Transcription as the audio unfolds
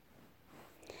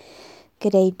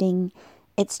Good evening.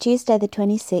 It's Tuesday the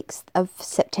 26th of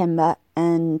September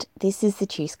and this is the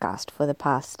Tuescast for the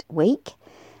past week.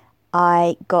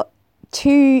 I got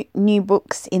 2 new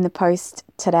books in the post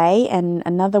today and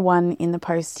another one in the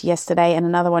post yesterday and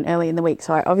another one early in the week.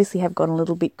 So I obviously have gone a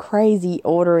little bit crazy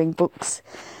ordering books.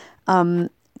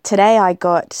 Today I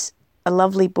got a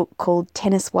lovely book called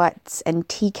Tennis Whites and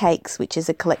Tea Cakes, which is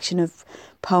a collection of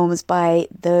poems by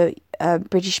the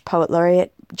British poet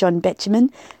laureate John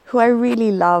Betjeman, who I really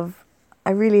love. I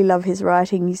really love his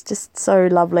writing. He's just so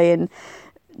lovely, and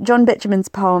John Betjeman's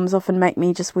poems often make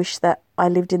me just wish that I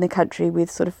lived in the country with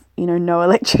sort of, no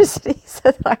electricity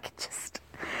so that I could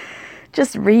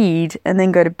just read and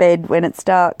then go to bed when it's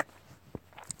dark.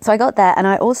 So I got that, and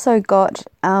I also got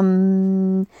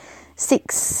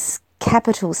 6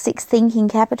 Thinking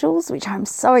Capitals, which I'm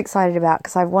so excited about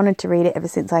because I've wanted to read it ever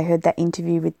since I heard that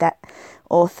interview with that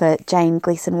author Jane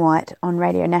Gleason White on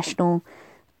Radio National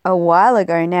a while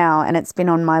ago now, and it's been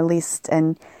on my list.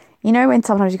 And when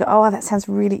sometimes you go, oh, that sounds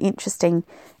really interesting,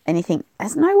 and you think,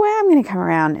 there's no way I'm going to come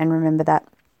around and remember that.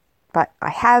 But I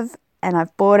have, and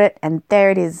I've bought it, and there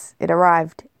it is. It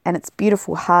arrived, and it's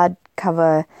beautiful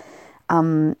hardcover,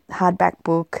 hardback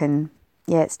book, and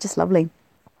yeah, it's just lovely.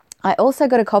 I also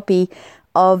got a copy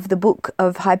of the book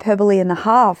of Hyperbole and a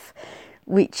Half,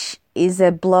 which is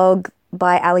a blog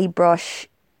by Ali Brosh,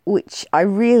 which I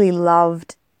really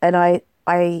loved, and I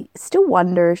still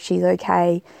wonder if she's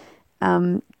okay.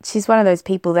 She's one of those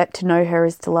people that to know her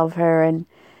is to love her, and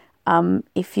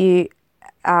if you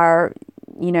are,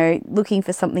 looking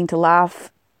for something to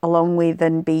laugh along with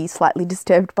and be slightly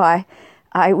disturbed by,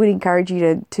 I would encourage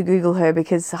you to Google her,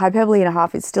 because Hyperbole and a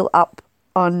Half is still up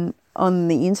on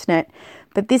the internet.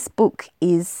 But this book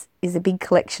is a big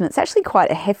collection. It's actually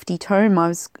quite a hefty tome. I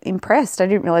was impressed. I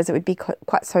didn't realise it would be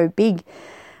quite so big.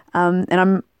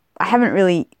 And I haven't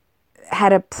really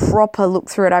had a proper look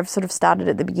through it. I've sort of started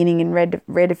at the beginning and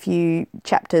read a few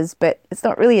chapters, but it's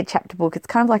not really a chapter book. It's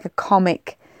kind of like a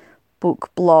comic book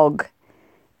blog.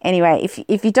 Anyway,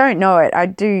 if you don't know it, I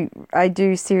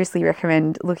do seriously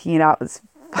recommend looking it up. It's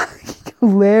fucking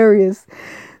hilarious.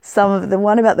 Some of the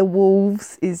one about the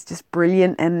wolves is just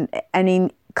brilliant, and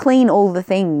in Clean All the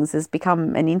Things has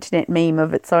become an internet meme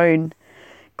of its own.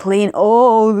 Clean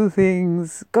all the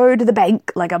things. Go to the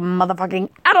bank like a motherfucking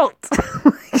adult.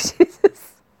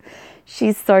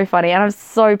 She's so funny, and I'm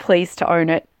so pleased to own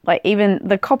it. Like, even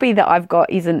the copy that I've got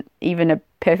isn't even a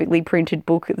perfectly printed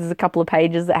book. There's a couple of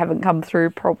pages that haven't come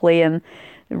through properly and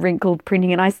wrinkled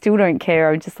printing, and I still don't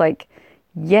care. I'm just like,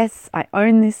 yes, I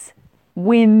own this.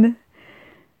 Win.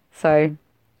 So,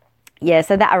 yeah,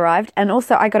 so that arrived. And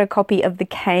also I got a copy of the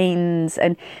Keynes,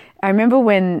 and I remember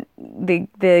when the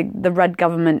Rudd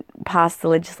government passed the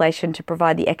legislation to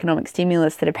provide the economic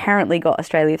stimulus that apparently got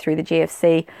Australia through the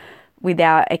GFC with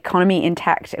our economy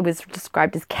intact. It was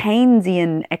described as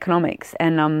Keynesian economics,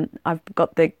 and I've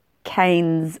got the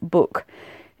Keynes book,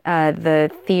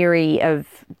 the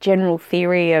general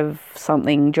theory of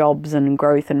something, jobs and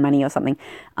growth and money or something.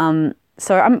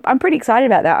 So I'm pretty excited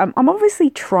about that. I'm obviously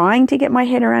trying to get my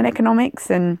head around economics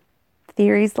and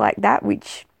theories like that,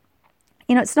 which,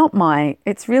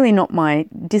 it's really not my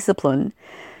discipline.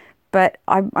 But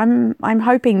I'm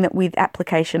hoping that with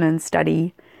application and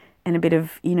study and a bit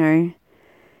of,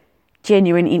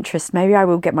 genuine interest, maybe I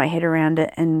will get my head around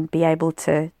it and be able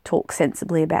to talk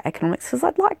sensibly about economics, because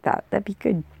I'd like that. That'd be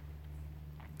good.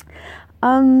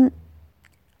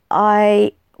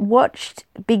 I watched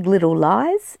Big Little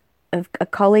Lies. A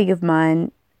colleague of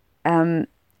mine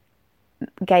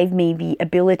gave me the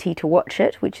ability to watch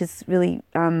it, which is really,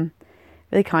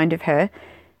 really kind of her.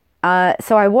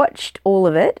 So I watched all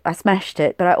of it. I smashed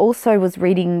it, but I also was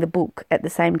reading the book at the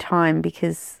same time,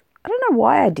 because I don't know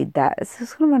why I did that. It's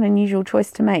just kind of an unusual choice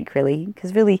to make, really,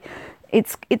 because really,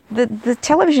 the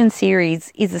television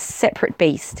series is a separate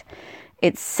beast.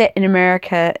 It's set in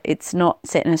America. It's not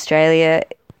set in Australia.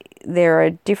 There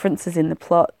are differences in the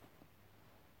plot.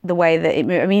 The way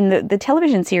that the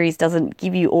television series doesn't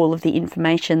give you all of the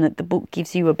information that the book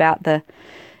gives you about the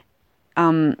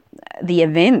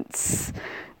events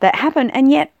that happen, and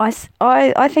yet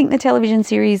I think the television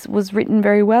series was written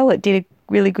very well. It did a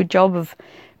really good job of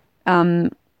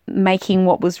making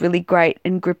what was really great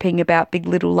and gripping about Big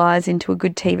Little Lies into a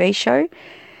good TV show.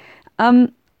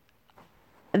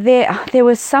 There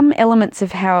were some elements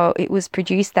of how it was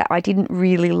produced that I didn't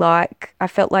really like. I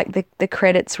felt like the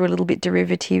credits were a little bit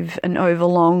derivative and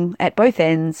overlong at both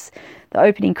ends. The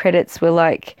opening credits were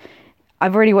like,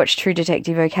 I've already watched True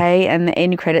Detective, okay? And the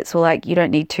end credits were like, you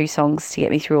don't need 2 songs to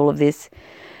get me through all of this.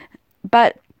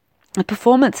 But The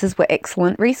performances were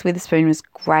excellent. Reese Witherspoon was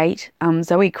great.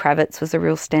 Zoe Kravitz was a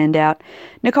real standout.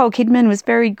 Nicole Kidman was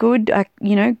very good.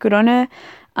 Good on her.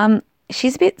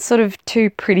 She's a bit sort of too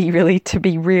pretty, really, to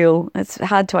be real. It's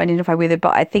hard to identify with her,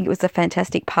 but I think it was a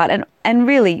fantastic part. And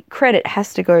really, credit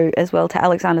has to go as well to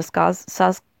Alexander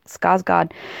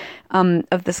Skarsgård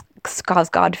of the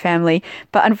Skarsgård family.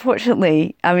 But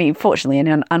fortunately,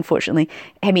 and unfortunately,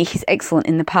 he's excellent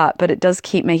in the part, but it does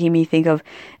keep making me think of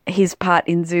his part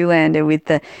in Zoolander with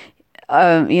the,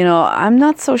 I'm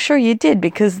not so sure you did,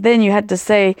 because then you had to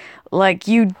say, like,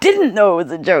 you didn't know it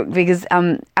was a joke, because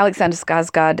Alexander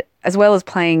Skarsgård, as well as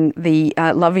playing the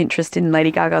love interest in Lady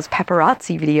Gaga's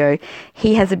paparazzi video,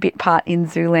 he has a bit part in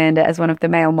Zoolander as one of the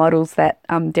male models that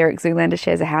Derek Zoolander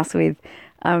shares a house with.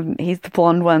 He's the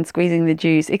blonde one squeezing the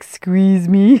juice. Excuse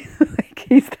me, like,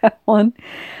 he's that one.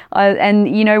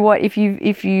 And you know what? If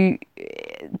you've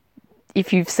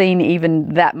seen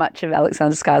even that much of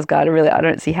Alexander Skarsgård, I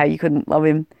don't see how you couldn't love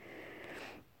him.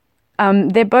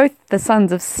 They're both the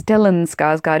sons of Stellan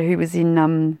Skarsgård, who was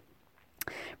in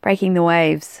Breaking the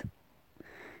Waves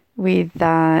with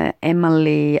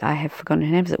Emily. I have forgotten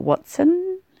her name. Is it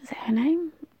Watson? Is that her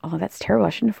name? Oh, that's terrible.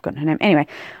 I shouldn't have forgotten her name. Anyway,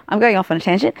 I'm going off on a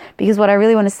tangent because what I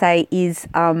really want to say is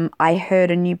I heard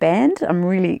a new band. I'm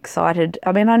really excited.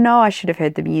 I mean, I know I should have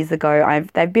heard them years ago.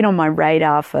 They've been on my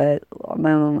radar for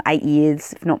 8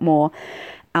 years, if not more.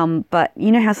 But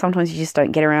you know how sometimes you just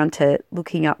don't get around to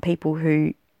looking up people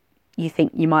who you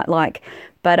think you might like.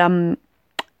 But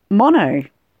Mono.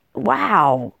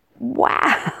 Wow.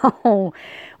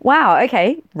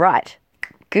 Okay, right.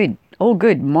 Good. All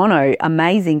good. Mono,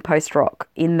 amazing post-rock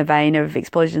in the vein of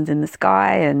Explosions in the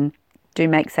Sky and Do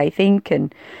Make Say Think,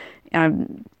 and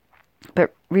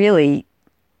but really,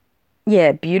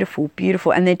 yeah, beautiful.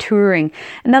 And they're touring.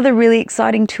 Another really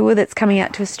exciting tour that's coming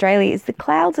out to Australia is The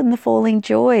Clouds and the Falling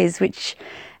Joys, which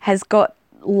has got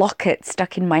Locket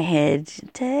stuck in my head.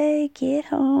 Take it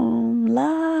home,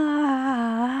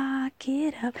 lock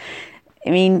it up. I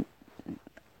mean,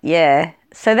 yeah,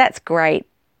 so that's great.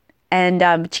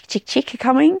 And Chick Chick are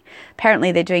coming.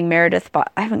 Apparently they're doing Meredith, but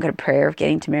I haven't got a prayer of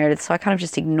getting to Meredith, so I kind of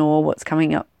just ignore what's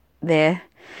coming up there.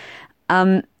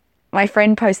 My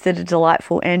friend posted a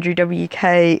delightful Andrew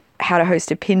WK how to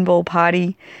host a pinball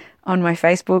party on my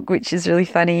Facebook, which is really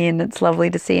funny, and it's lovely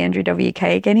to see Andrew WK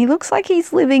again. He looks like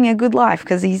he's living a good life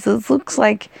because he looks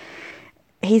like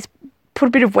he's put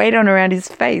a bit of weight on around his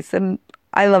face, and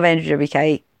I love Andrew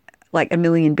WK like a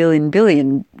million, billion,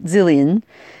 zillion.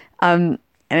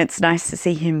 And it's nice to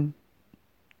see him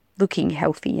looking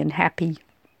healthy and happy.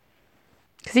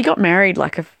 Because he got married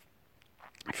like a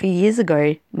few years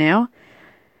ago now.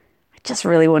 I just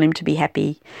really want him to be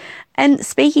happy. And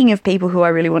speaking of people who I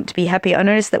really want to be happy, I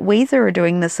noticed that Weezer are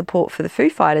doing the support for the Foo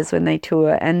Fighters when they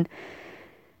tour. And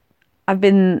I've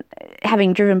been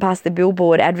having driven past the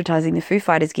billboard advertising the Foo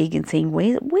Fighters gig and seeing,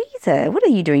 Weezer, what are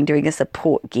you doing a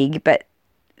support gig? But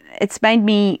it's made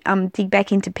me dig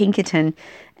back into Pinkerton,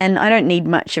 and I don't need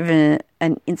much of an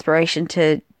inspiration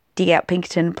to dig out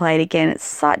Pinkerton and play it again. It's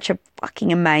such a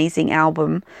fucking amazing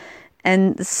album,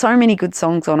 and there's so many good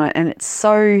songs on it, and it's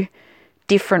so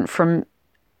different from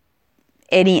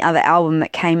any other album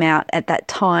that came out at that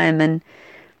time. And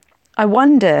I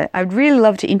wonder, I'd really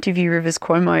love to interview Rivers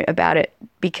Cuomo about it,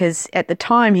 because at the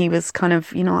time he was kind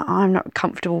of, I'm not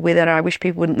comfortable with it. I wish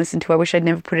people wouldn't listen to it. I wish I'd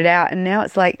never put it out. And now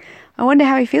it's like, I wonder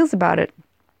how he feels about it,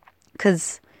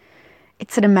 because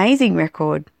it's an amazing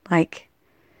record. Like,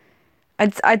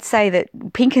 I'd say that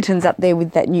Pinkerton's up there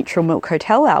with that Neutral Milk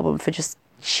Hotel album for just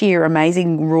sheer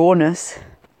amazing rawness.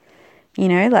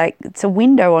 Like, it's a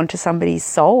window onto somebody's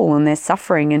soul and their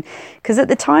suffering. And because at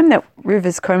the time that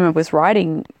Rivers Cuomo was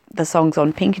writing the songs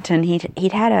on Pinkerton,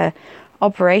 he'd had a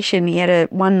operation. He had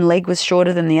one leg was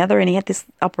shorter than the other, and he had this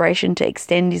operation to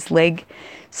extend his leg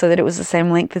so that it was the same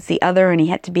length as the other, and he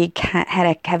had to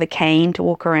have a cane to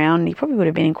walk around. He probably would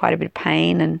have been in quite a bit of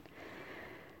pain. And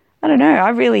I don't know,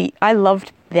 I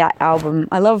loved that album.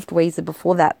 I loved Weezer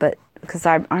before that, but because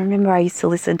I remember I used to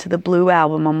listen to the Blue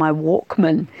album on my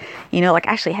Walkman, like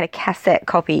I actually had a cassette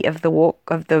copy of the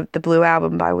Blue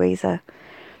album by Weezer,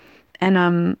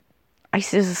 and I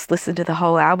used to just listen to the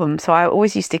whole album. So I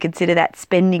always used to consider that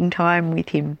spending time with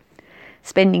him,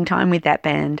 spending time with that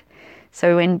band.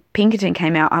 So when Pinkerton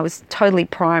came out, I was totally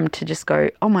primed to just go,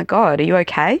 oh my God, are you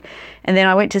okay? And then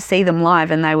I went to see them live,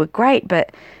 and they were great,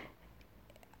 but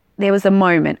there was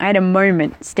I had a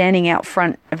moment standing out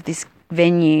front of this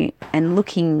venue and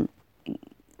looking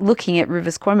at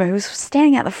Rivers Cuomo, who was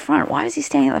standing out the front. Why was he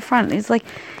standing out the front? It's like,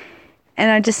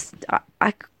 and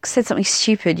I said something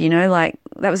stupid, like,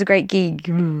 that was a great gig.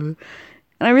 And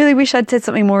I really wish I'd said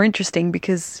something more interesting,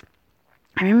 because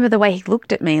I remember the way he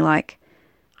looked at me like,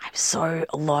 I'm so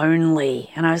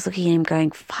lonely. And I was looking at him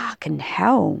going, fucking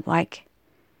hell. Like,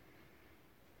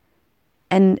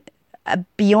 and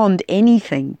beyond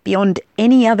anything, beyond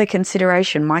any other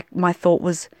consideration, my thought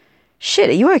was, shit,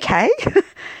 are you okay?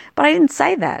 But I didn't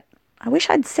say that. I wish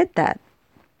I'd said that.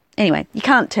 Anyway, you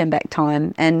can't turn back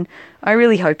time, and I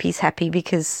really hope he's happy,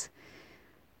 because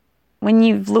when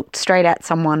you've looked straight at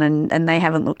someone and they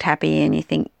haven't looked happy and you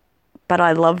think, but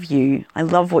I love you, I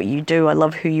love what you do, I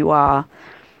love who you are,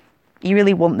 you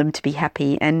really want them to be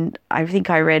happy. And I think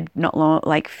I read not long,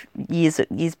 like years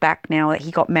back now, that he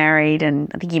got married,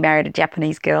 and I think he married a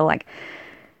Japanese girl. Like,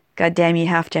 God damn you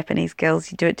half Japanese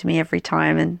girls, you do it to me every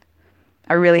time. And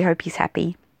I really hope he's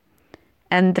happy.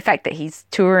 And the fact that he's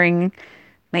touring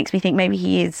makes me think maybe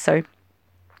he is. So,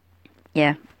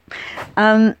 yeah.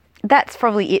 That's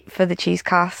probably it for the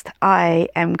Choosecast. I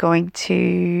am going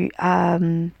to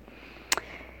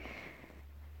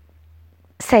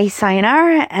say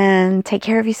sayonara and take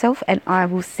care of yourself, and I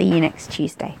will see you next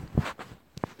Tuesday.